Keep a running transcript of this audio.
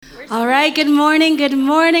All right, good morning,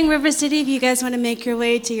 River City. If you guys want to make your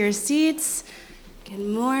way to your seats, good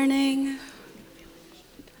morning.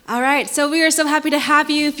 All right, so we are so happy to have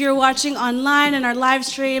you. If you're watching online in our live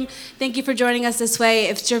stream, thank you for joining us this way.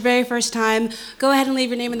 If it's your very first time, go ahead and leave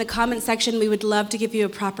your name in the comment section. We would love to give you a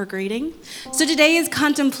proper greeting. So today is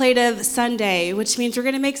Contemplative Sunday, which means we're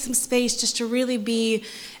going to make some space just to really be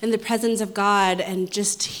in the presence of God and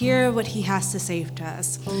just hear what he has to say to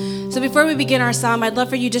us. So before we begin our psalm, I'd love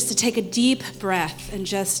for you just to take a deep breath and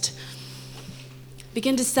just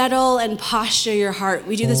begin to settle and posture your heart.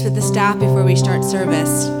 We do this with the staff before we start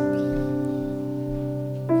service.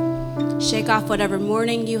 Shake off whatever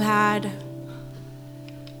morning you had.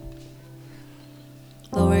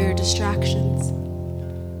 Lower your distractions.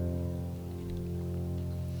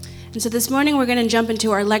 And so this morning we're going to jump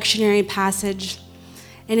into our lectionary passage.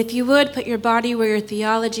 And if you would, put your body where your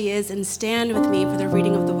theology is and stand with me for the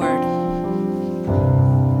reading of the word.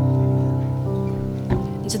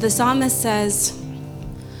 And so the psalmist says,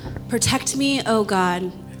 "Protect me, O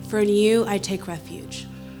God, for in you I take refuge.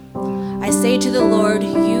 I say to the Lord,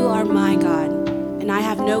 you are my God, and I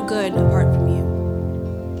have no good apart from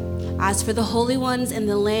you. As for the holy ones in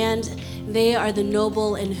the land, they are the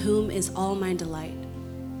noble in whom is all my delight.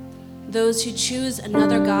 Those who choose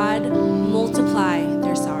another God multiply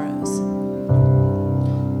their sorrows.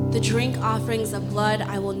 The drink offerings of blood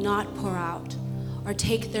I will not pour out, or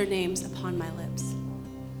take their names upon my lips.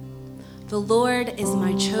 The Lord is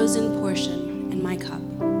my chosen portion and my cup,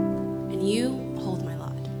 and you hold my lot.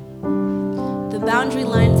 The boundary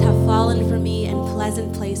lines have fallen for me in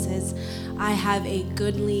pleasant places. I have a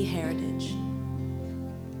goodly heritage.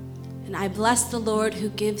 And I bless the Lord who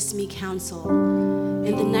gives me counsel.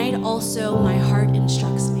 In the night also my heart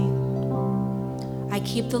instructs me. I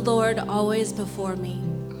keep the Lord always before me,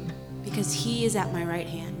 because he is at my right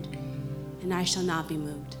hand, and I shall not be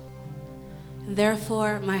moved.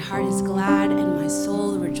 Therefore my heart is glad and my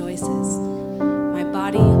soul rejoices. My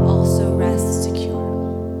body also rests secure.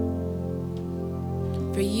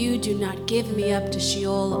 For you do not give me up to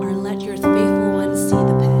Sheol, or let your faithful ones see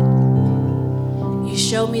the pit. You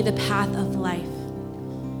show me the path of life,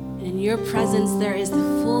 and in your presence there is the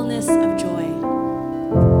fullness of joy.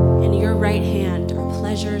 In your right hand are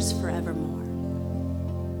pleasures forevermore."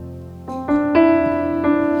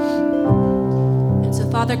 And so,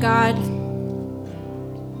 Father God,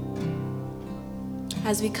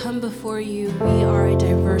 as we come before you, we are a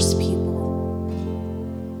diverse people.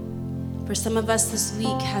 For some of us, this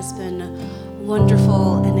week has been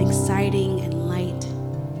wonderful and exciting and light.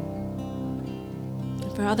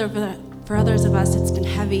 And for others of us, it's been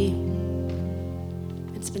heavy.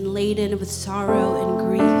 It's been laden with sorrow and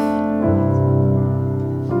grief.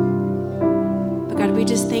 But God, we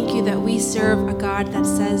just thank you that we serve a God that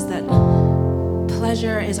says that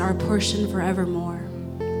pleasure is our portion forevermore.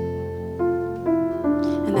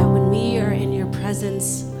 And that when we are in your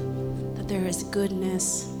presence, that there is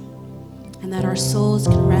goodness, and that our souls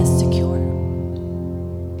can rest secure.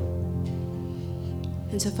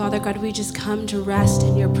 And so, Father God, we just come to rest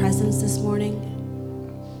in your presence this morning.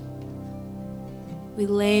 We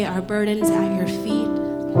lay our burdens at your feet,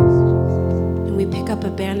 and we pick up a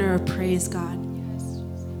banner of praise, God.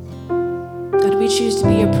 God, we choose to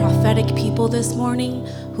be a prophetic people this morning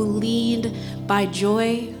who lead by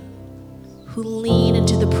joy, who lean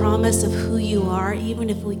into the promise of who you are, even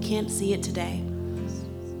if we can't see it today.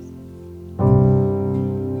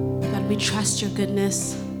 We trust your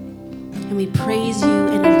goodness, and we praise you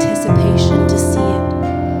in anticipation to see it.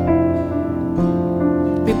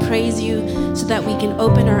 We praise you so that we can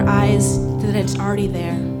open our eyes so that it's already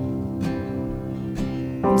there.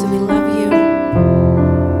 So we love you.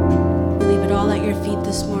 We leave it all at your feet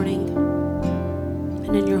this morning.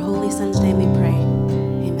 And in your holy Son's name we pray.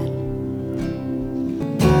 Amen.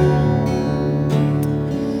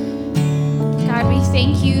 God, we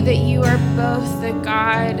thank you that you are both the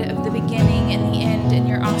God of the beginning and the end, and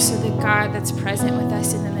you're also the God that's present with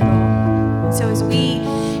us in the middle. And so as we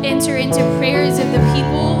enter into prayers of the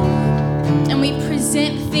people and we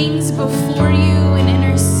present things before you and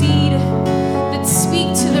intercede that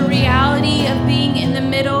speak to the reality of being in the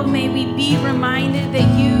middle, may we be reminded that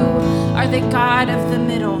you are the God of the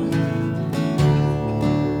middle.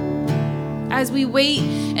 As we wait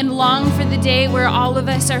and long for the day where all of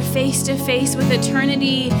us are face to face with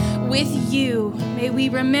eternity with you, may we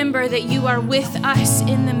remember that you are with us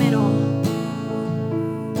in the middle.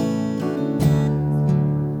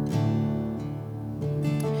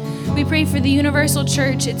 We pray for the Universal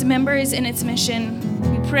Church, its members, and its mission.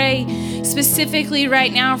 We pray specifically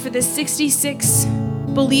right now for the 66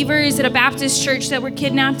 believers at a Baptist church that were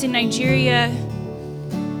kidnapped in Nigeria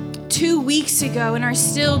 2 weeks ago and are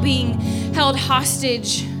still being held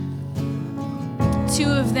hostage. 2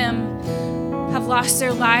 of them have lost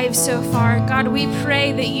their lives so far. God, we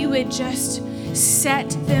pray that you would just set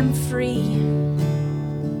them free.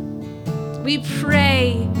 We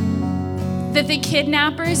pray that the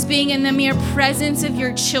kidnappers, being in the mere presence of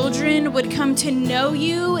your children, would come to know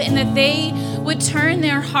you, and that they would turn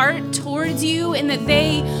their heart towards you, and that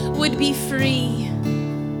they would be free.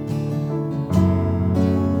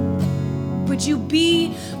 Would you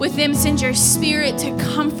be with them, send your spirit to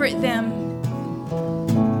comfort them.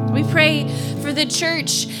 We pray for the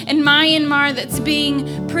church in Myanmar that's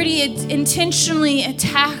being pretty intentionally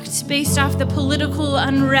attacked based off the political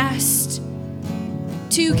unrest.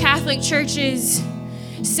 2 Catholic churches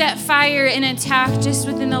set fire and attack just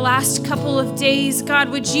within the last couple of days. God,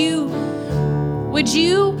 would you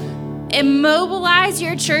immobilize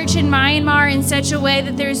your church in Myanmar in such a way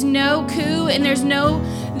that there's no coup and there's no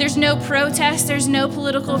protest, there's no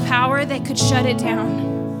political power that could shut it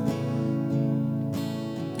down?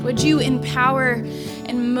 Would you empower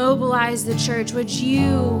and mobilize the church? Would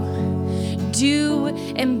you do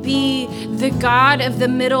and be the God of the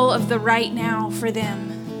middle of the right now for them?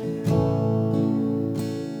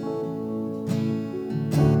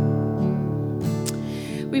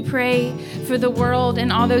 We pray for the world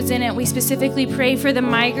and all those in it. We specifically pray for the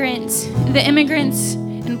immigrants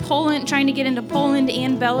in Poland, trying to get into Poland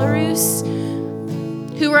and Belarus,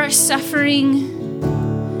 who are suffering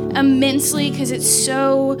immensely because it's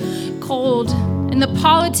so cold, and the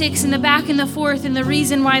politics and the back and the forth and the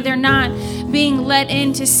reason why they're not being let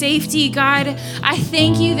into safety. God, I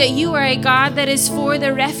thank you that you are a God that is for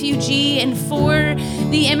the refugee and for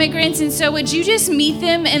the immigrants. And so would you just meet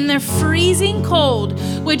them in their freezing cold?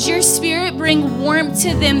 Would your spirit bring warmth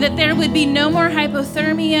to them, that there would be no more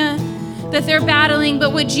hypothermia that they're battling,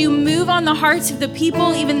 but would you move on the hearts of the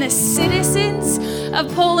people, even the citizens of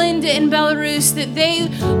Poland and Belarus, that they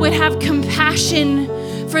would have compassion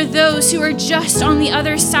for those who are just on the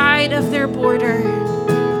other side of their border.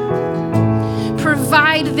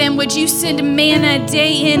 Provide them. Would you send manna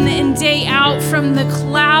day in and day out from the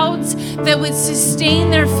clouds that would sustain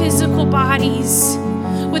their physical bodies?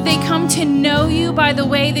 Would they come to know you by the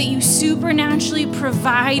way that you supernaturally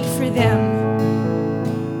provide for them?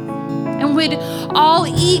 And would all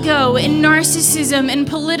ego and narcissism and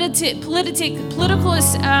political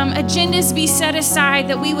agendas be set aside,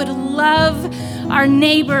 that we would love our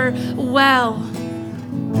neighbor well?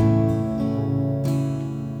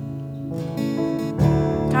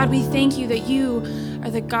 God, we thank you that you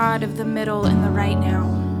are the God of the middle and the right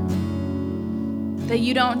now. That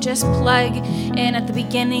you don't just plug in at the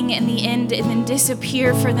beginning and the end and then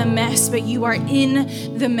disappear for the mess, but you are in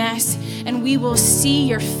the mess, and we will see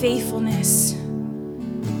your faithfulness.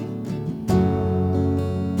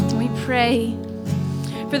 We pray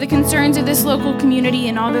for the concerns of this local community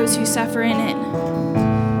and all those who suffer in it.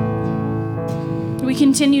 We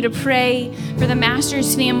continue to pray for the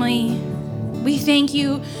Masters family. We thank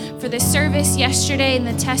you for the service yesterday and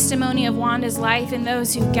the testimony of Wanda's life and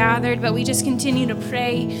those who gathered, but we just continue to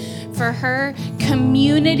pray for her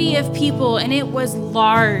community of people, and it was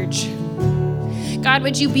large. God,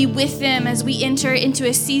 would you be with them as we enter into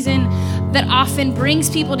a season that often brings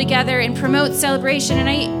people together and promotes celebration.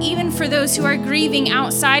 And even for those who are grieving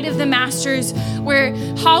outside of the Masters, where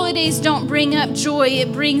holidays don't bring up joy,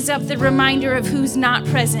 it brings up the reminder of who's not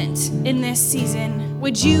present in this season.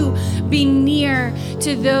 Would you be near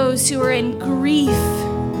to those who are in grief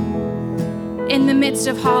in the midst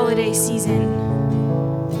of holiday season,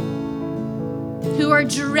 who are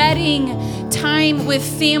dreading time with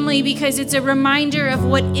family because it's a reminder of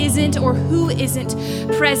what isn't or who isn't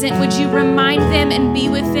present? Would you remind them and be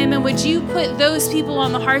with them? And would you put those people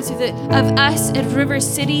on the hearts of us at River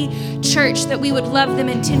City Church, that we would love them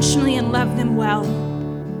intentionally and love them well?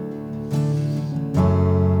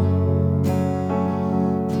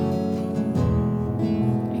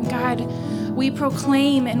 And God, we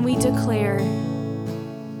proclaim and we declare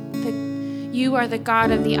that you are the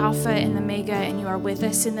God of the Alpha and the Omega, and you are with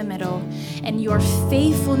us in the middle, and your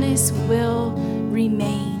faithfulness will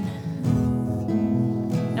remain.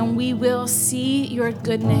 And we will see your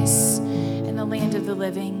goodness in the land of the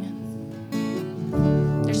living.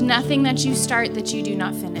 There's nothing that you start that you do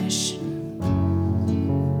not finish.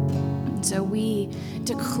 And so we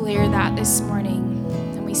declare that this morning,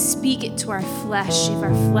 and we speak it to our flesh. If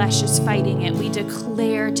our flesh is fighting it, we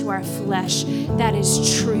declare to our flesh that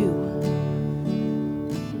is true.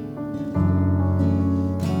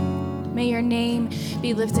 May your name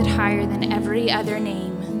be lifted higher than every other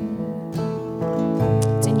name.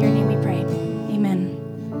 It's in your name we pray. Amen.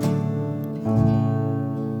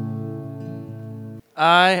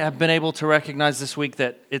 I have been able to recognize this week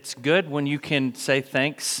that it's good when you can say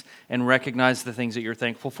thanks and recognize the things that you're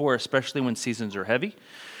thankful for, especially when seasons are heavy.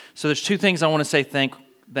 So there's two things I want to say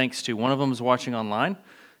thanks to. One of them is watching online,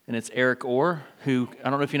 and it's Eric Orr, who, I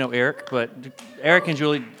don't know if you know Eric, but Eric and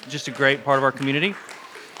Julie, just a great part of our community.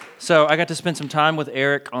 So I got to spend some time with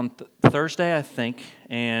Eric on Thursday, I think,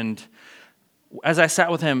 and as I sat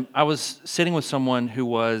with him, I was sitting with someone who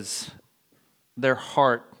their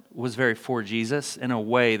heart was very for Jesus in a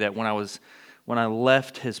way that when I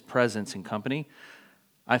left his presence and company,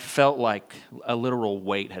 I felt like a literal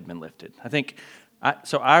weight had been lifted.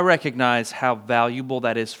 I recognize how valuable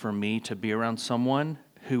that is for me to be around someone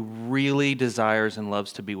who really desires and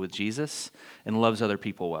loves to be with Jesus and loves other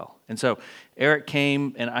people well. And so Eric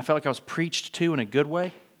came, and I felt like I was preached to in a good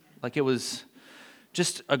way. Like it was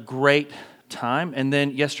just a great time. And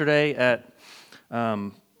then yesterday at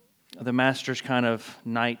the master's kind of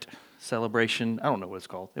night celebration, I don't know what it's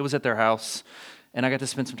called. It was at their house, and I got to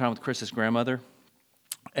spend some time with Chris's grandmother.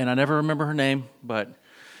 And I never remember her name, but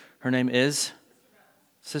her name is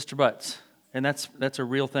Sister Butts, and that's a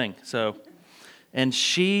real thing. So I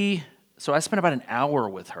spent about an hour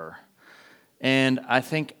with her, and I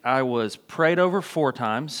think I was prayed over 4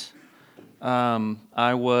 times.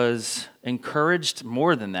 I was encouraged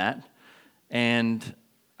more than that, and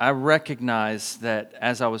I recognize that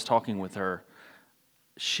as I was talking with her,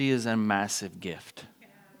 she is a massive gift.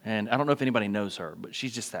 And I don't know if anybody knows her, but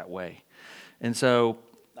she's just that way. And so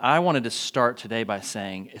I wanted to start today by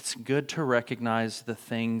saying it's good to recognize the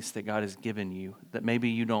things that God has given you that maybe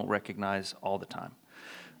you don't recognize all the time.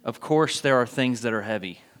 Of course, there are things that are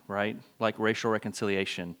heavy, right? Like racial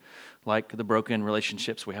reconciliation, like the broken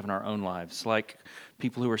relationships we have in our own lives, like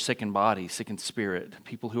people who are sick in body, sick in spirit,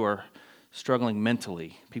 people who are struggling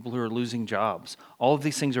mentally, people who are losing jobs. All of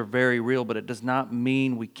these things are very real, but it does not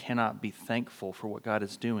mean we cannot be thankful for what God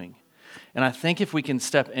is doing. And I think if we can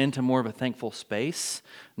step into more of a thankful space,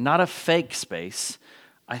 not a fake space,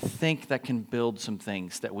 I think that can build some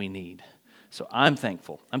things that we need. So I'm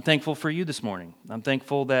thankful. I'm thankful for you this morning. I'm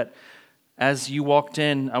thankful that as you walked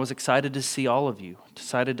in, I was excited to see all of you,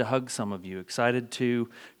 excited to hug some of you, excited to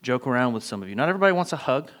joke around with some of you. Not everybody wants a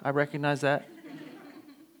hug. I recognize that.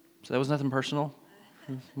 So that was nothing personal,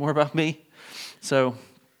 more about me. So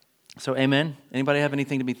amen. Anybody have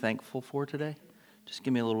anything to be thankful for today? Just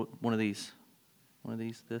give me a little one of these,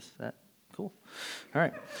 this, that. Cool. All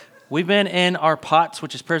right. We've been in our P.O.T.S,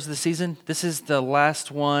 which is prayers of the season. This is the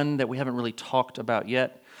last one that we haven't really talked about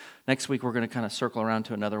yet. Next week we're going to kind of circle around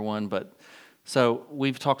to another one, so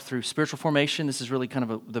we've talked through spiritual formation. This is really kind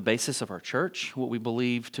of the basis of our church, what we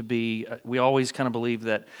believe to be. We always kind of believe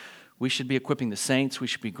that we should be equipping the saints. We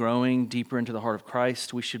should be growing deeper into the heart of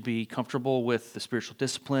Christ. We should be comfortable with the spiritual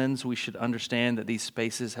disciplines. We should understand that these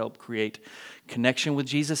spaces help create connection with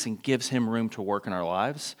Jesus and gives him room to work in our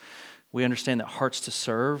lives. We understand that hearts to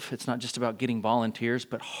serve, it's not just about getting volunteers,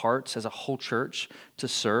 but hearts as a whole church to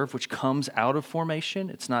serve, which comes out of formation.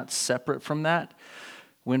 It's not separate from that.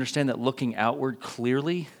 We understand that looking outward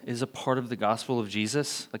clearly is a part of the gospel of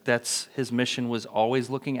Jesus. Like that's his mission, was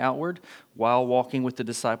always looking outward while walking with the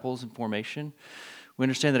disciples in formation. We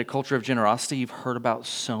understand that a culture of generosity you've heard about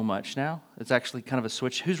so much now. It's actually kind of a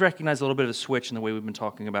switch. Who's recognized a little bit of a switch in the way we've been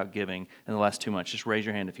talking about giving in the last 2 months? Just raise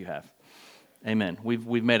your hand if you have. Amen.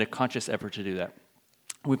 We've made a conscious effort to do that.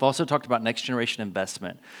 We've also talked about next generation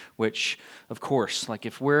investment, which, of course, I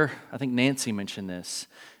think Nancy mentioned this,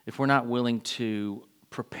 if we're not willing to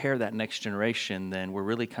prepare that next generation, then we're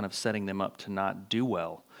really kind of setting them up to not do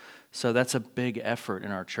well. So that's a big effort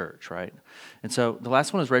in our church, right? And so the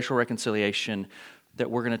last one is racial reconciliation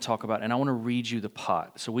that we're going to talk about, and I want to read you the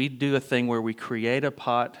P.O.T. So we do a thing where we create a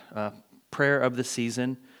P.O.T, prayer of the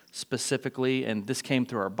season specifically, and this came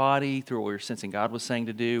through our body, through what we were sensing God was saying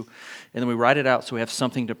to do, and then we write it out so we have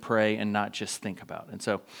something to pray and not just think about. And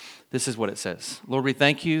so this is what it says. Lord, we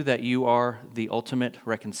thank you that you are the ultimate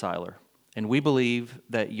reconciler. And we believe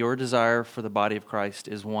that your desire for the body of Christ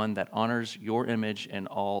is one that honors your image and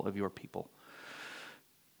all of your people.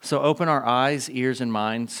 So open our eyes, ears, and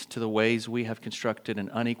minds to the ways we have constructed an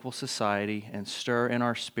unequal society and stir in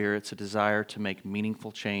our spirits a desire to make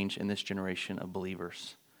meaningful change in this generation of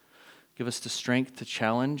believers. Give us the strength to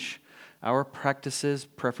challenge our practices,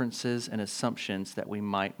 preferences, and assumptions that we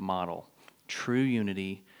might model true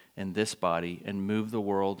unity in this body and move the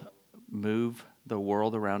world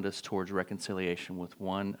around us towards reconciliation with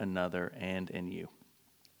one another and in you.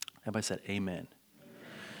 Everybody said amen.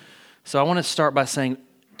 So I want to start by saying,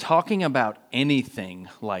 talking about anything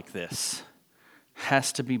like this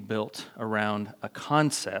has to be built around a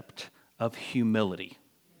concept of humility,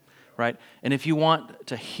 right? And if you want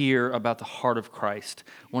to hear about the heart of Christ,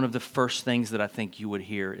 one of the first things that I think you would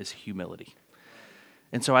hear is humility.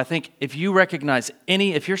 And so I think if you recognize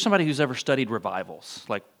if you're somebody who's ever studied revivals,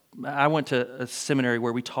 like I went to a seminary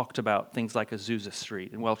where we talked about things like Azusa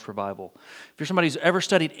Street and Welsh Revival. If you're somebody who's ever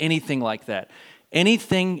studied anything like that,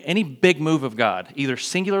 any big move of God, either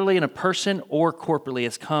singularly in a person or corporately,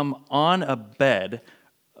 has come on a bed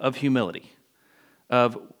of humility,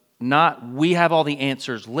 of not we have all the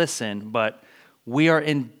answers, listen, but we are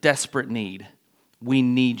in desperate need. We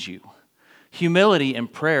need you. Humility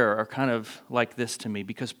and prayer are kind of like this to me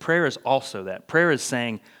because prayer is also that. Prayer is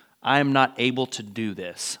saying, I am not able to do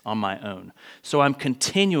this on my own. So I'm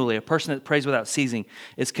continually, a person that prays without ceasing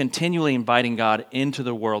is continually inviting God into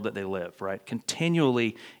the world that they live, right?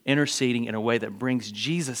 Continually interceding in a way that brings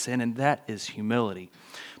Jesus in, and that is humility.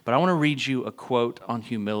 But I want to read you a quote on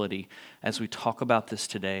humility as we talk about this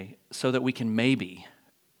today so that we can maybe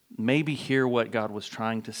hear what God was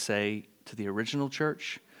trying to say to the original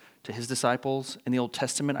church, to his disciples in the Old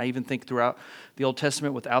Testament. I even think throughout the Old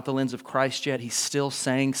Testament, without the lens of Christ yet, he's still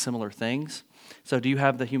saying similar things. So do you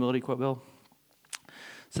have the humility quote, Bill?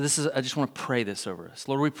 So I just want to pray this over us.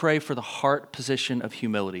 Lord, we pray for the heart position of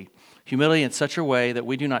humility. Humility in such a way that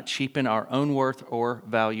we do not cheapen our own worth or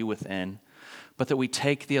value within, but that we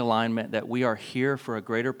take the alignment that we are here for a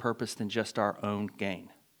greater purpose than just our own gain.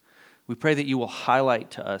 We pray that you will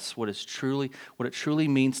highlight to us what it truly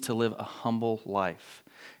means to live a humble life,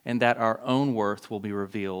 and that our own worth will be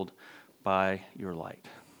revealed by your light.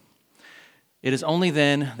 It is only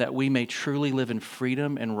then that we may truly live in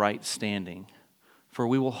freedom and right standing, for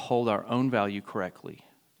we will hold our own value correctly.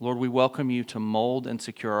 Lord, we welcome you to mold and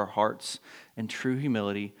secure our hearts in true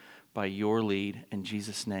humility by your lead. In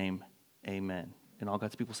Jesus' name, amen. And all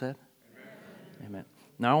God's people said? Amen.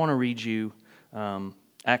 Now I want to read you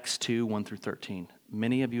Acts 2, 1 through 13.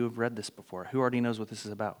 Many of you have read this before. Who already knows what this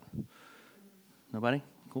is about? Nobody?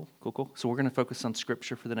 Cool. So we're going to focus on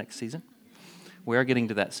Scripture for the next season. We are getting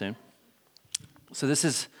to that soon. So this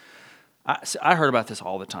is, I heard about this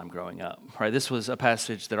all the time growing up, right? This was a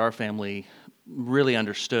passage that our family really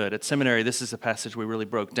understood. At seminary, this is a passage we really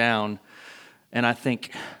broke down, and I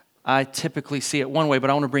think I typically see it one way, but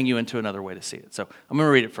I want to bring you into another way to see it. So I'm going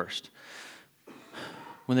to read it first.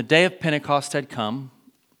 When the day of Pentecost had come,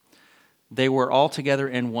 they were all together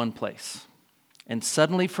in one place. And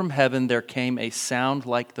suddenly from heaven there came a sound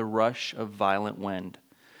like the rush of violent wind,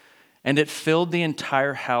 and it filled the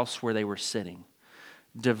entire house where they were sitting.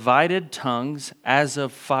 Divided tongues as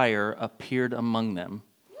of fire appeared among them,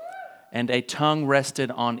 and a tongue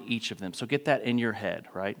rested on each of them. So get that in your head,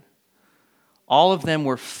 right? All of them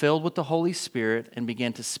were filled with the Holy Spirit and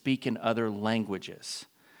began to speak in other languages,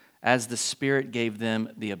 as the Spirit gave them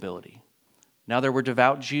the ability. Now there were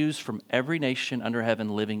devout Jews from every nation under heaven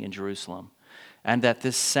living in Jerusalem. And at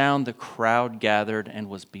this sound the crowd gathered and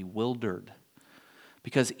was bewildered,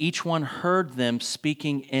 because each one heard them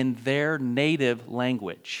speaking in their native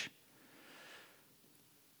language.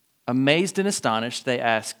 Amazed and astonished, they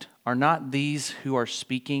asked, "Are not these who are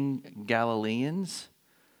speaking Galileans?"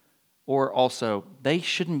 Or also, they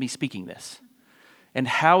shouldn't be speaking this. And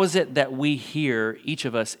how is it that we hear, each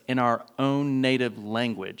of us, in our own native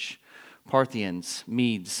language, Parthians,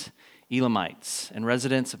 Medes, Elamites, and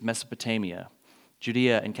residents of Mesopotamia,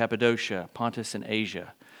 Judea and Cappadocia, Pontus and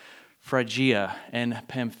Asia, Phrygia and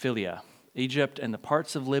Pamphylia, Egypt and the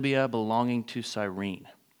parts of Libya belonging to Cyrene?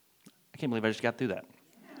 I can't believe I just got through that.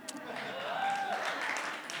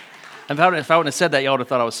 If I wouldn't have said that, y'all would have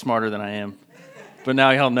thought I was smarter than I am. But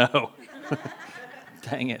now y'all know.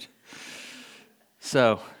 Dang it.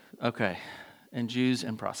 So, okay. And Jews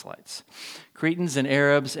and proselytes. Cretans and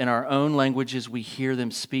Arabs, in our own languages, we hear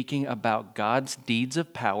them speaking about God's deeds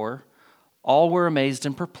of power. All were amazed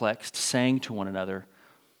and perplexed, saying to one another,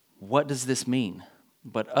 "What does this mean?"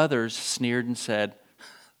 But others sneered and said,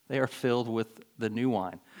 "They are filled with the new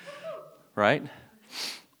wine." Right?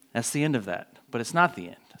 That's the end of that. But it's not the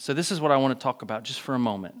end. So this is what I want to talk about just for a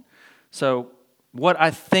moment. So what I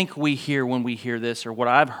think we hear when we hear this, or what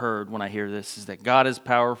I've heard when I hear this, is that God is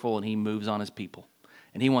powerful and he moves on his people.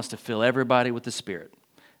 And he wants to fill everybody with the Spirit.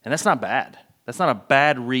 And that's not bad. That's not a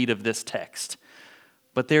bad read of this text.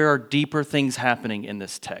 But there are deeper things happening in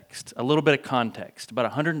this text. A little bit of context. About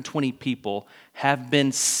 120 people have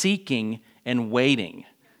been seeking and waiting.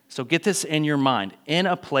 So get this in your mind. In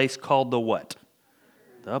a place called the what?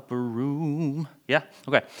 The upper room. Yeah?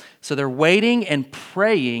 Okay. So they're waiting and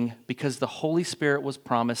praying because the Holy Spirit was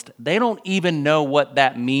promised. They don't even know what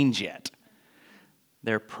that means yet.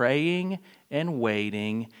 They're praying and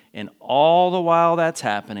waiting, and all the while that's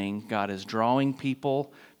happening, God is drawing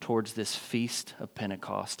people towards this feast of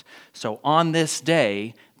Pentecost. So on this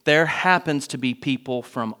day, there happens to be people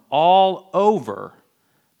from all over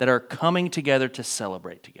that are coming together to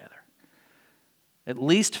celebrate together. At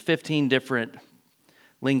least 15 different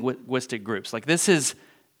linguistic groups. Like, this is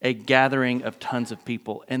a gathering of tons of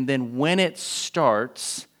people. And then when it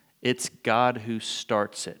starts, it's God who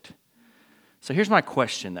starts it. So here's my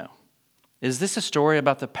question, though. Is this a story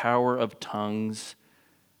about the power of tongues?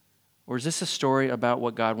 Or is this a story about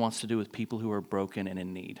what God wants to do with people who are broken and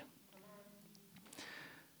in need?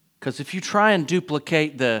 Because if you try and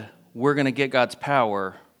duplicate the we're going to get God's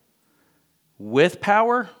power with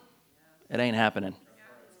power, it ain't happening.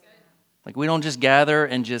 Like, we don't just gather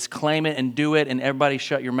and just claim it and do it and everybody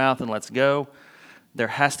shut your mouth and let's go. There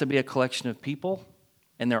has to be a collection of people,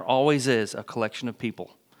 and there always is a collection of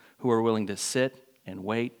people who are willing to sit and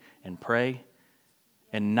wait and pray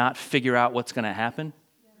and not figure out what's going to happen.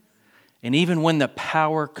 And even when the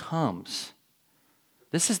power comes,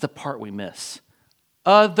 this is the part we miss.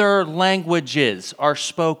 Other languages are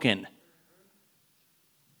spoken.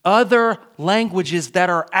 Other languages that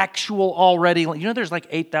are actual already. You know, there's like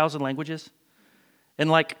 8,000 languages. And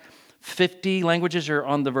like 50 languages are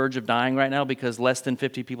on the verge of dying right now because less than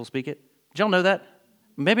 50 people speak it. Did y'all know that?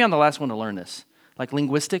 Maybe I'm the last one to learn this. Like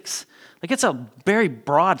linguistics. Like, it's a very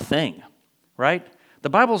broad thing, right? The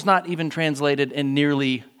Bible's not even translated in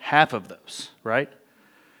nearly half of those, right?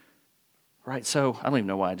 Right, so I don't even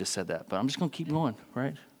know why I just said that, but I'm just going to keep going,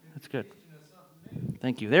 right? That's good.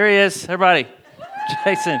 Thank you. There he is, everybody.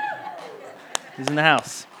 Jason. He's in the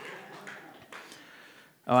house.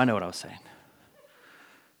 Oh, I know what I was saying.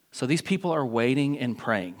 So these people are waiting and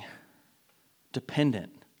praying,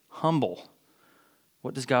 dependent, humble.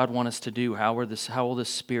 What does God want us to do? How will the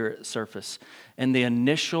Spirit surface? And the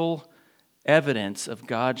initial evidence of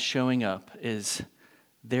God showing up is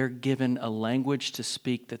they're given a language to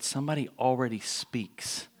speak that somebody already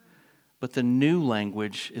speaks. But the new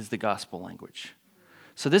language is the gospel language.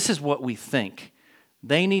 So this is what we think.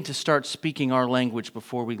 They need to start speaking our language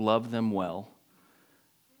before we love them well.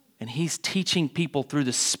 And he's teaching people through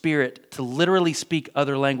the Spirit to literally speak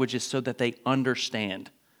other languages so that they understand.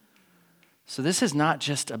 So this is not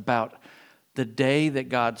just about the day that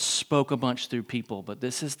God spoke a bunch through people, but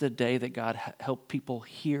this is the day that God helped people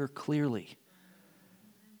hear clearly.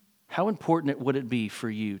 How important would it be for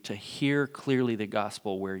you to hear clearly the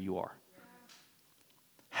gospel where you are?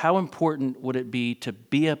 How important would it be to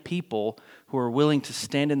be a people who are willing to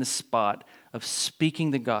stand in the spot of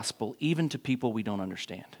speaking the gospel even to people we don't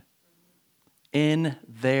understand? In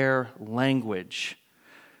their language.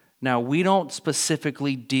 Now, we don't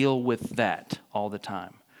specifically deal with that all the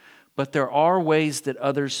time, but there are ways that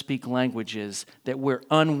others speak languages that we're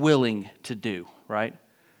unwilling to do, right?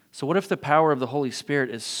 So what if the power of the Holy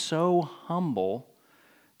Spirit is so humble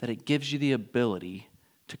that it gives you the ability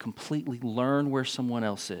to completely learn where someone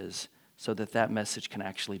else is so that that message can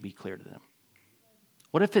actually be clear to them?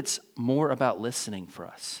 What if it's more about listening for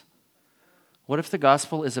us? What if the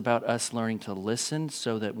gospel is about us learning to listen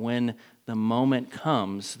so that when the moment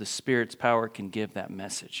comes, the Spirit's power can give that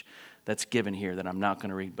message that's given here that I'm not going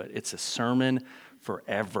to read, but it's a sermon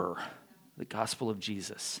forever. The gospel of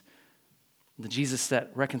Jesus. The Jesus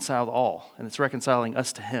that reconciled all, and it's reconciling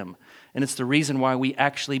us to him. And it's the reason why we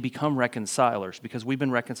actually become reconcilers, because we've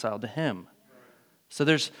been reconciled to him. So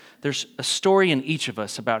there's a story in each of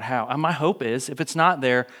us about how, my hope is, if it's not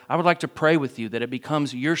there, I would like to pray with you that it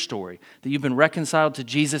becomes your story, that you've been reconciled to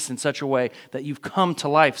Jesus in such a way that you've come to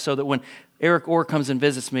life, so that when Eric Orr comes and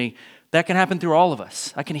visits me, that can happen through all of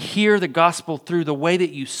us. I can hear the gospel through the way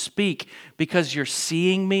that you speak because you're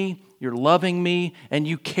seeing me, you're loving me, and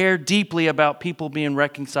you care deeply about people being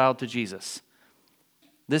reconciled to Jesus.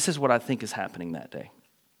 This is what I think is happening that day.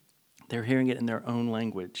 They're hearing it in their own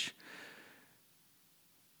language.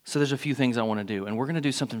 So there's a few things I want to do, and we're going to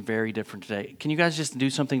do something very different today. Can you guys just do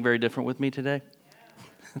something very different with me today?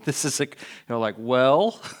 Yeah. This is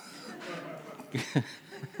well.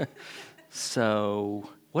 So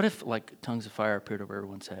what if like tongues of fire appeared over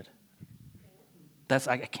everyone's head?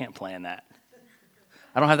 I can't plan that.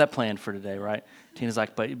 I don't have that planned for today, right? Tina's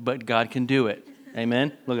like, but God can do it.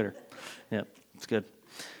 Amen? Look at her. Yeah, it's good.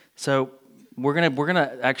 So we're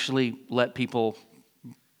gonna actually let people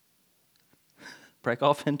break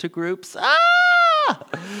off into groups.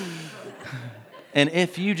 And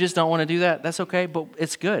if you just don't want to do that, that's okay, but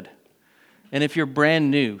it's good. And if you're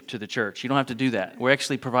brand new to the church, you don't have to do that. We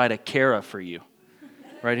actually provide a Kara for you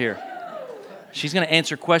right here. She's going to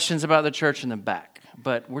answer questions about the church in the back.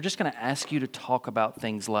 But we're just going to ask you to talk about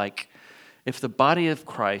things like, if the body of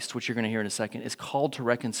Christ, which you're going to hear in a second, is called to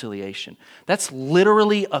reconciliation, that's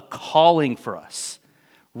literally a calling for us.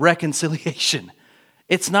 reconciliation.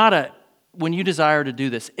 It's not when you desire to do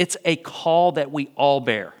this, it's a call that we all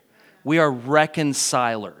bear. We are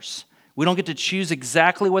reconcilers. We don't get to choose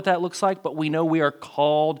exactly what that looks like, but we know we are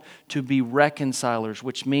called to be reconcilers,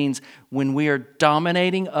 which means when we are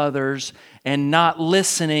dominating others and not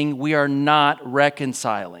listening, we are not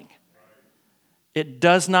reconciling. It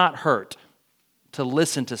does not hurt to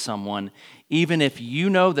listen to someone, even if you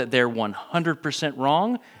know that they're 100%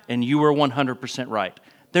 wrong and you are 100% right.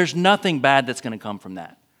 There's nothing bad that's going to come from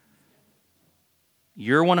that.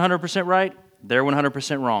 You're 100% right, they're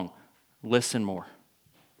 100% wrong. Listen more.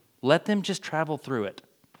 Let them just travel through it.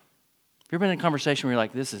 Have you ever been in a conversation where you're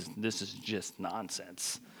like, this is just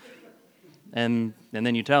nonsense? And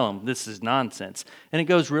then you tell them, this is nonsense. And it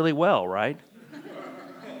goes really well, right?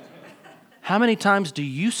 How many times do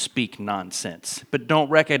you speak nonsense, but don't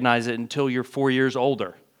recognize it until you're 4 years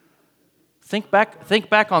older? Think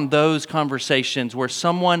back on those conversations where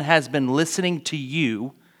someone has been listening to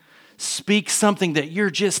you speak something that you're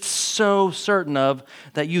just so certain of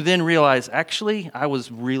that you then realize, actually, I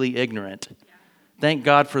was really ignorant. Thank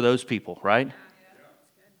God for those people, right?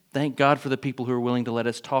 Thank God for the people who are willing to let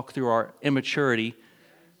us talk through our immaturity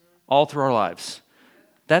all through our lives.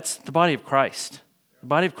 That's the body of Christ. The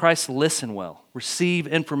body of Christ listen well, receive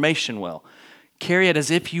information well, carry it as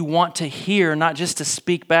if you want to hear, not just to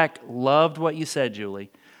speak back. Loved what you said, Julie.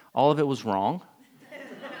 All of it was wrong.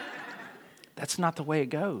 That's not the way it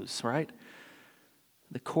goes, right?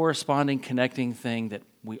 The corresponding connecting thing that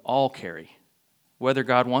we all carry, whether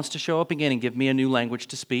God wants to show up again and give me a new language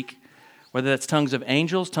to speak, whether that's tongues of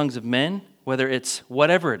angels, tongues of men, whether it's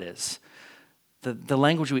whatever it is, the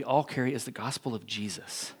language we all carry is the gospel of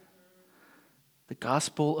Jesus. The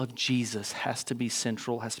gospel of Jesus has to be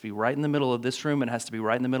central, has to be right in the middle of this room, and has to be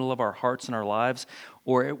right in the middle of our hearts and our lives,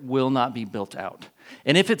 or it will not be built out.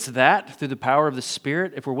 And if it's that, through the power of the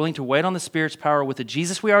Spirit, if we're willing to wait on the Spirit's power with the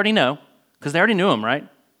Jesus we already know, because they already knew him, right?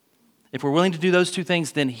 If we're willing to do those two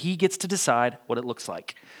things, then he gets to decide what it looks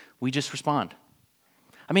like. We just respond.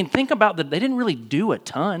 I mean, think about they didn't really do a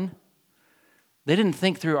ton. They didn't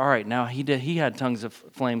think through, all right, now he had tongues of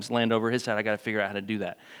flames land over his head. I got to figure out how to do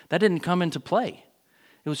that. That didn't come into play.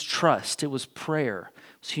 It was trust. It was prayer.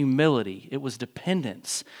 It was humility. It was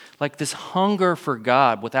dependence. Like this hunger for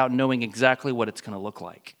God without knowing exactly what it's going to look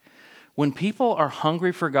like. When people are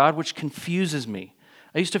hungry for God, which confuses me,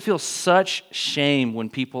 I used to feel such shame when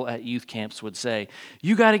people at youth camps would say,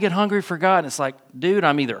 you got to get hungry for God. And it's like, dude,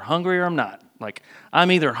 I'm either hungry or I'm not. Like,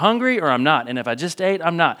 I'm either hungry or I'm not. And if I just ate,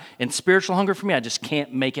 I'm not. And spiritual hunger for me, I just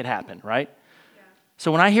can't make it happen, right? Yeah.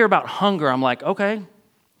 So when I hear about hunger, I'm like, okay,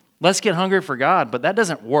 let's get hungry for God. But that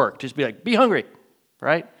doesn't work. Just be like, be hungry,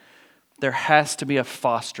 right? There has to be a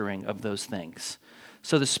fostering of those things.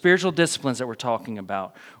 So the spiritual disciplines that we're talking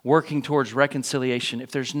about, working towards reconciliation,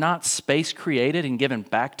 if there's not space created and given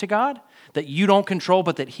back to God that you don't control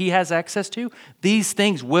but that he has access to, these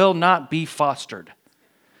things will not be fostered.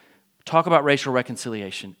 Talk about racial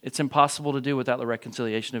reconciliation. It's impossible to do without the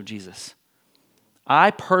reconciliation of Jesus. I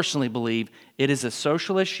personally believe it is a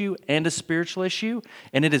social issue and a spiritual issue,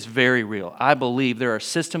 and it is very real. I believe there are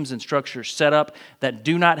systems and structures set up that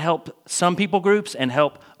do not help some people groups and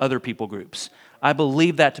help other people groups. I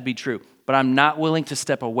believe that to be true, but I'm not willing to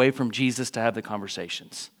step away from Jesus to have the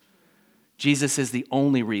conversations. Jesus is the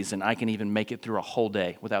only reason I can even make it through a whole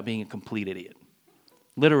day without being a complete idiot.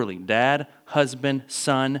 Literally, dad, husband,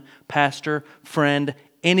 son, pastor, friend,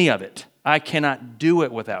 any of it. I cannot do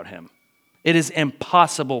it without him. It is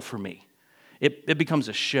impossible for me. It becomes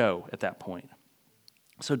a show at that point.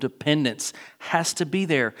 So dependence has to be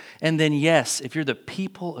there. And then yes, if you're the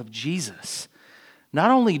people of Jesus,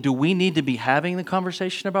 not only do we need to be having the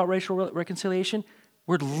conversation about racial reconciliation,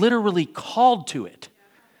 we're literally called to it.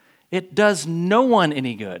 It does no one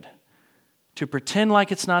any good to pretend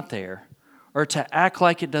like it's not there or to act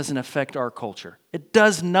like it doesn't affect our culture. It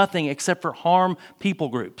does nothing except for harm people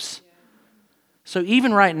groups. So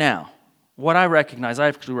even right now, what I recognize, I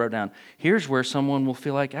actually wrote down, here's where someone will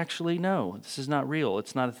feel like, actually, no, this is not real.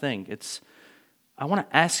 It's not a thing. I want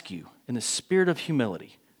to ask you in the spirit of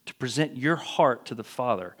humility to present your heart to the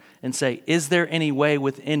Father and say, is there any way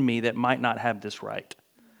within me that might not have this right?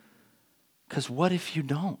 Because what if you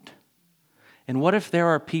don't? And what if there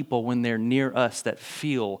are people when they're near us that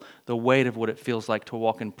feel the weight of what it feels like to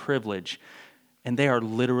walk in privilege, and they are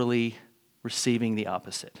literally receiving the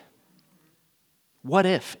opposite? What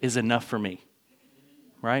if is enough for me,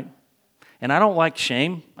 right? And I don't like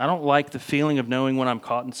shame. I don't like the feeling of knowing when I'm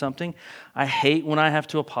caught in something. I hate when I have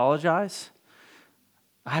to apologize.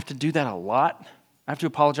 I have to do that a lot. I have to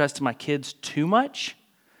apologize to my kids too much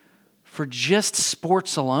for just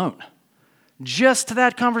sports alone. Just to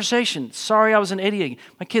that conversation. Sorry, I was an idiot.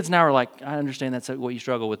 My kids now are like, I understand that's what you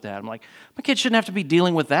struggle with, Dad. I'm like, my kids shouldn't have to be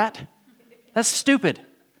dealing with that. That's stupid.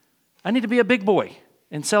 I need to be a big boy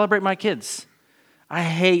and celebrate my kids. I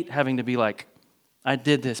hate having to be like, I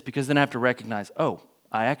did this, because then I have to recognize, oh,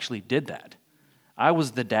 I actually did that. I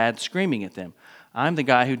was the dad screaming at them. I'm the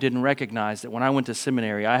guy who didn't recognize that when I went to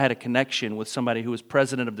seminary, I had a connection with somebody who was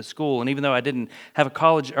president of the school. And even though I didn't have a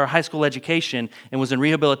college or high school education and was in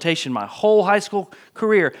rehabilitation my whole high school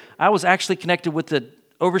career, I was actually connected with the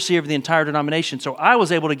overseer of the entire denomination. So I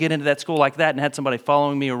was able to get into that school like that and had somebody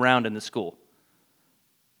following me around in the school.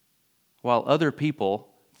 While other people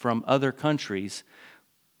from other countries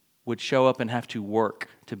would show up and have to work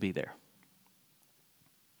to be there.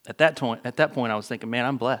 At that point, I was thinking, man,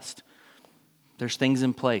 I'm blessed. There's things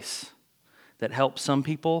in place that help some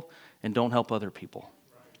people and don't help other people.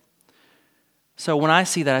 So when I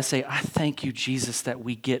see that, I say, I thank you, Jesus, that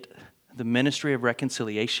we get the ministry of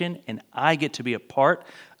reconciliation, and I get to be a part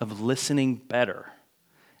of listening better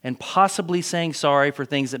and possibly saying sorry for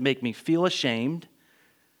things that make me feel ashamed.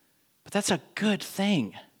 But that's a good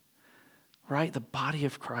thing, right? The body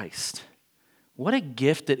of Christ. What a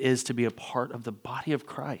gift it is to be a part of the body of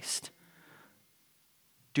Christ.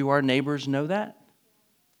 Do our neighbors know that?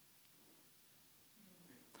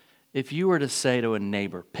 If you were to say to a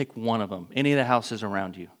neighbor, pick one of them, any of the houses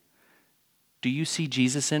around you, do you see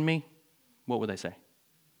Jesus in me? What would they say?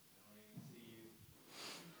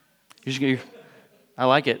 I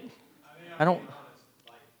like it. I don't.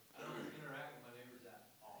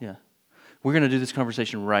 Yeah. We're going to do this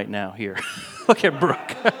conversation right now here. Look at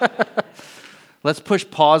Brooke. Let's push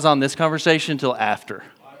pause on this conversation until after.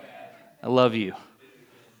 I love you.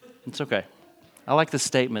 It's okay. I like the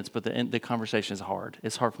statements, but the conversation is hard.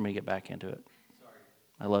 It's hard for me to get back into it.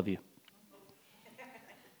 I love you.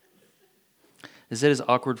 Is it as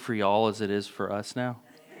awkward for y'all as it is for us now?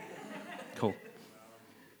 Cool.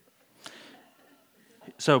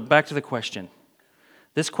 So back to the question.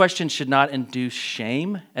 This question should not induce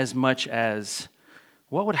shame as much as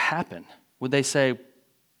what would happen? Would they say,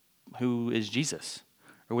 who is Jesus?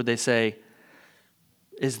 Or would they say,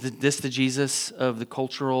 is this the Jesus of the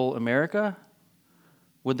cultural America?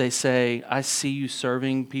 Would they say, I see you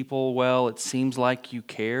serving people well, it seems like you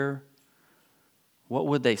care? What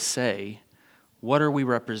would they say? What are we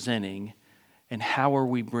representing? And how are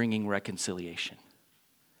we bringing reconciliation?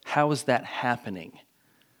 How is that happening?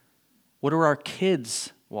 What are our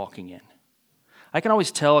kids walking in? I can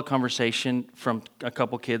always tell a conversation from a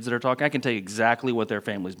couple kids that are talking. I can tell you exactly what their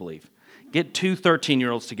families believe. Get two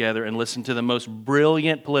 13-year-olds together and listen to the most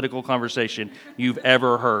brilliant political conversation you've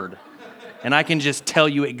ever heard. And I can just tell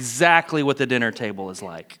you exactly what the dinner table is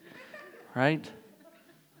like, right?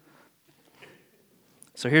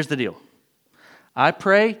 So here's the deal. I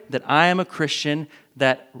pray that I am a Christian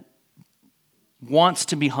that wants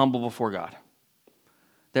to be humble before God,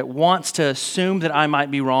 that wants to assume that I might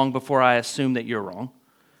be wrong before I assume that you're wrong.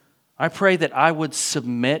 I pray that I would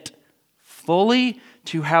submit fully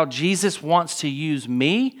to how Jesus wants to use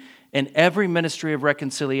me in every ministry of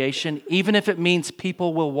reconciliation, even if it means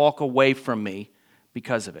people will walk away from me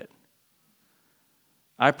because of it.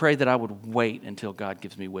 I pray that I would wait until God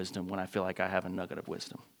gives me wisdom when I feel like I have a nugget of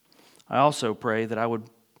wisdom. I also pray that I would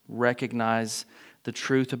recognize the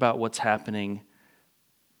truth about what's happening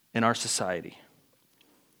in our society.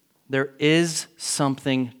 There is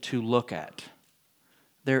something to look at.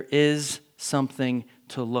 There is something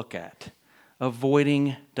to look at.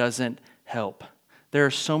 Avoiding doesn't help. There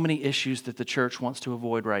are so many issues that the church wants to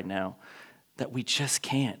avoid right now that we just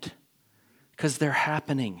can't because they're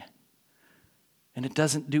happening. And it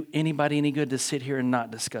doesn't do anybody any good to sit here and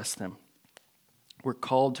not discuss them. We're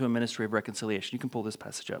called to a ministry of reconciliation. You can pull this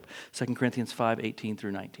passage up. 2 Corinthians 5:18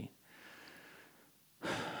 through 19.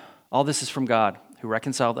 All this is from God, who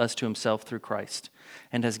reconciled us to himself through Christ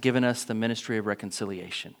and has given us the ministry of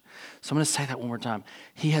reconciliation. So I'm going to say that one more time.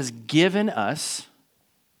 He has given us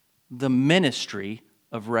the ministry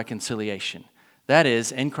of reconciliation. That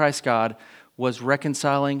is, in Christ, God was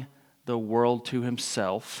reconciling the world to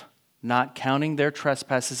himself, not counting their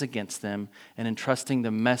trespasses against them, and entrusting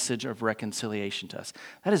the message of reconciliation to us.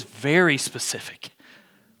 That is very specific.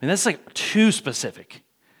 I mean, that's like too specific.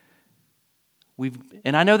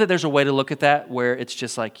 And I know that there's a way to look at that where it's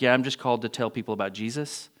just like, yeah, I'm just called to tell people about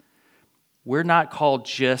Jesus. We're not called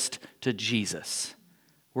just to Jesus.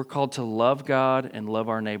 We're called to love God and love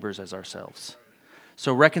our neighbors as ourselves.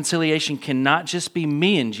 So reconciliation cannot just be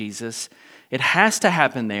me and Jesus. It has to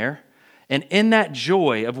happen there. And in that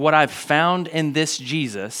joy of what I've found in this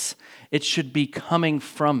Jesus, it should be coming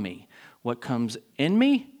from me. What comes in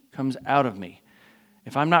me comes out of me.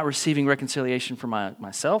 If I'm not receiving reconciliation for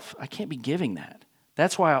myself, I can't be giving that.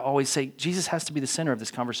 That's why I always say Jesus has to be the center of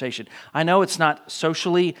this conversation. I know it's not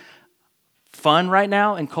socially fun right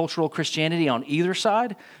now in cultural Christianity on either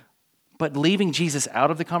side, but leaving Jesus out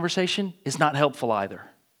of the conversation is not helpful either.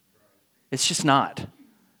 It's just not.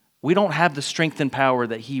 We don't have the strength and power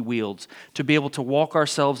that he wields to be able to walk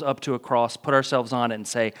ourselves up to a cross, put ourselves on it, and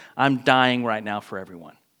say, I'm dying right now for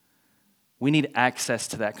everyone. We need access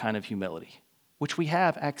to that kind of humility, which we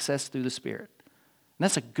have access through the Spirit. And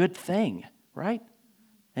that's a good thing, right?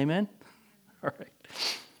 Amen? All right.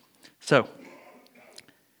 So,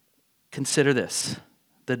 consider this.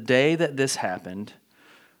 The day that this happened,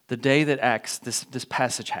 the day that this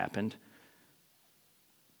passage happened,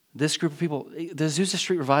 this group of people, the Azusa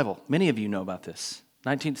Street Revival, many of you know about this.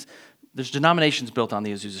 There's denominations built on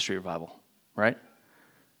the Azusa Street Revival, right?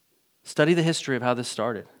 Study the history of how this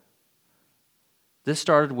started. This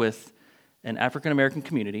started with an African-American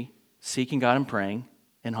community seeking God and praying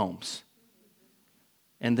in homes.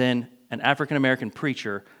 And then an African-American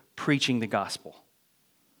preacher preaching the gospel.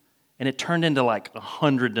 And it turned into like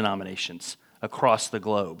 100 denominations across the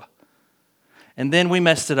globe. And then we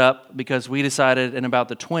messed it up because we decided in about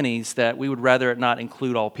the 20s that we would rather it not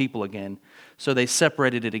include all people again. So they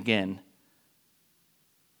separated it again.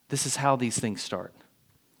 This is how these things start.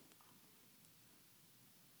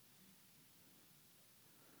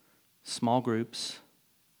 Small groups,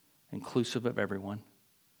 inclusive of everyone.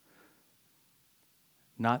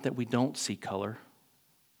 Not that we don't see color.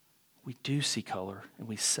 We do see color, and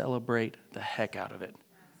we celebrate the heck out of it.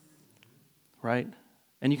 Right?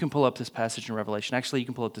 And you can pull up this passage in Revelation. Actually, you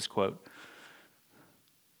can pull up this quote.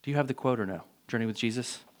 Do you have the quote or no? Journey with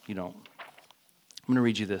Jesus? You don't. I'm going to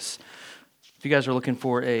read you this. If you guys are looking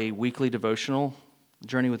for a weekly devotional,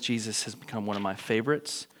 Journey with Jesus has become one of my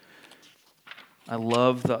favorites. I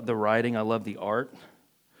love the writing. I love the art.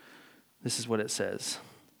 This is what it says.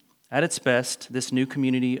 At its best, this new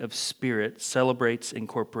community of spirit celebrates,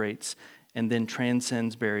 incorporates, and then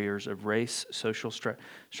transcends barriers of race, social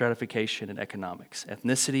stratification, and economics,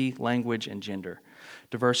 ethnicity, language, and gender,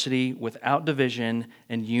 diversity without division,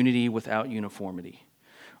 and unity without uniformity,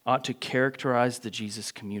 ought to characterize the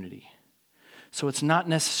Jesus community. So it's not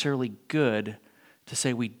necessarily good to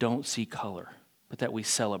say we don't see color, but that we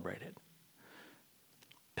celebrate it.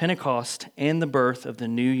 Pentecost and the birth of the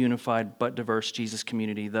new unified but diverse Jesus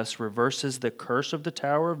community thus reverses the curse of the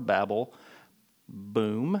Tower of Babel.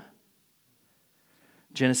 Boom.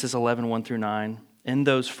 Genesis 11, 1 through 9. In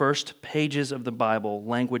those first pages of the Bible,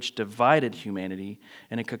 language divided humanity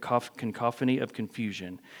in a cacophony of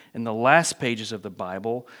confusion. In the last pages of the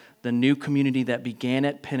Bible, the new community that began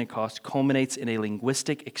at Pentecost culminates in a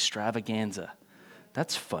linguistic extravaganza.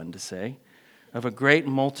 That's fun to say. Of a great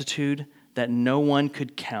multitude that no one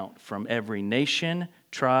could count from every nation,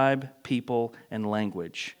 tribe, people, and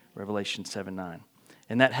language. Revelation 7, 9.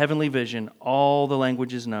 In that heavenly vision, all the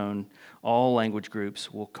languages known, all language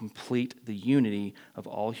groups will complete the unity of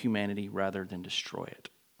all humanity rather than destroy it.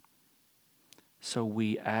 So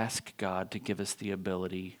we ask God to give us the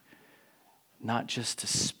ability not just to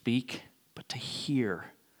speak, but to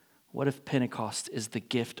hear. What if Pentecost is the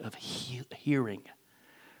gift of hearing?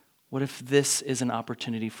 What if this is an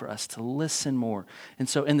opportunity for us to listen more? And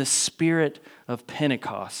so in the spirit of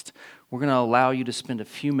Pentecost, we're going to allow you to spend a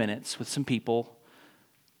few minutes with some people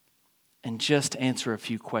and just answer a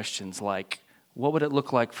few questions like, what would it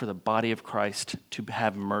look like for the body of Christ to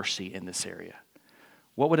have mercy in this area?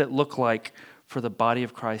 What would it look like for the body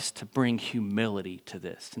of Christ to bring humility to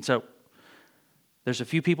this? And so there's a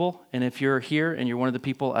few people, and if you're here and you're one of the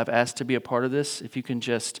people I've asked to be a part of this, if you can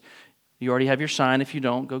just, you already have your sign. If you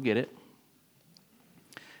don't, go get it.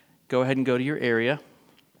 Go ahead and go to your area.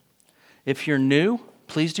 If you're new,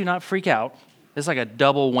 please do not freak out. It's like a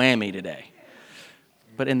double whammy today.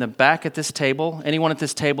 But in the back at this table, anyone at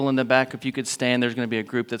this table in the back, if you could stand, there's going to be a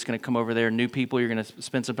group that's going to come over there. New people, you're going to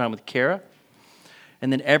spend some time with Kara.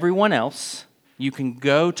 And then everyone else, you can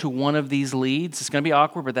go to one of these leads. It's going to be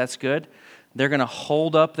awkward, but that's good. They're going to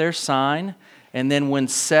hold up their sign. And then when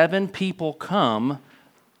 7 people come,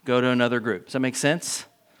 go to another group. Does that make sense?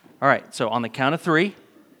 All right, so on the count of 3,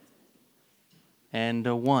 and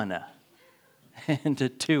a 1, and a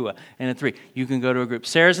 2, and a 3. You can go to a group.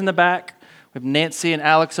 Sarah's in the back. We have Nancy and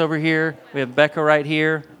Alex over here. We have Becca right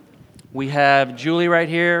here. We have Julie right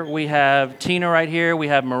here. We have Tina right here. We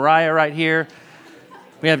have Mariah right here.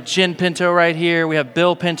 We have Jen Pinto right here. We have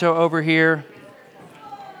Bill Pinto over here.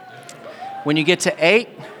 When you get to 8,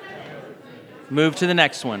 move to the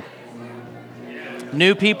next one.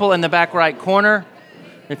 New people in the back right corner,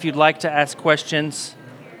 if you'd like to ask questions.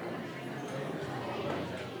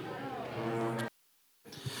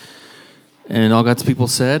 And all God's people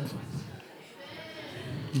said,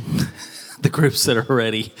 the groups that are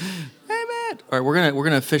ready, amen. All right, we're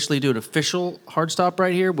gonna officially do an official hard stop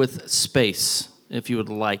right here with space. If you would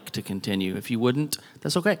like to continue, if you wouldn't,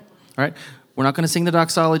 that's okay. All right, we're not gonna sing the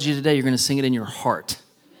doxology today. You're gonna sing it in your heart,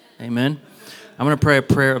 amen. I'm gonna pray a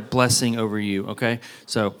prayer of blessing over you. Okay,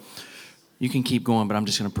 so. You can keep going, but I'm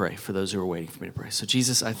just going to pray for those who are waiting for me to pray. So,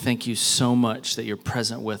 Jesus, I thank you so much that you're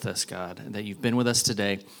present with us, God, and that you've been with us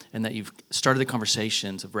today, and that you've started the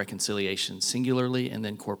conversations of reconciliation, singularly and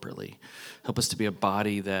then corporately. Help us to be a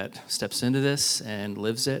body that steps into this and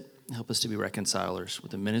lives it. Help us to be reconcilers with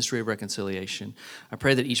the ministry of reconciliation. I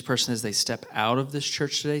pray that each person, as they step out of this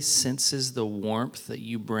church today, senses the warmth that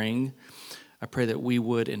you bring. I pray that we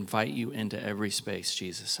would invite you into every space,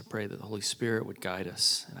 Jesus. I pray that the Holy Spirit would guide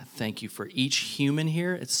us. And I thank you for each human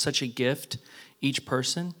here. It's such a gift. Each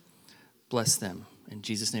person, bless them. In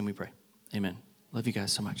Jesus' name we pray. Amen. Love you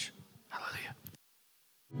guys so much. Hallelujah.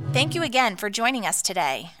 Thank you again for joining us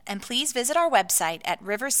today. And please visit our website at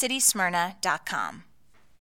rivercitysmyrna.com.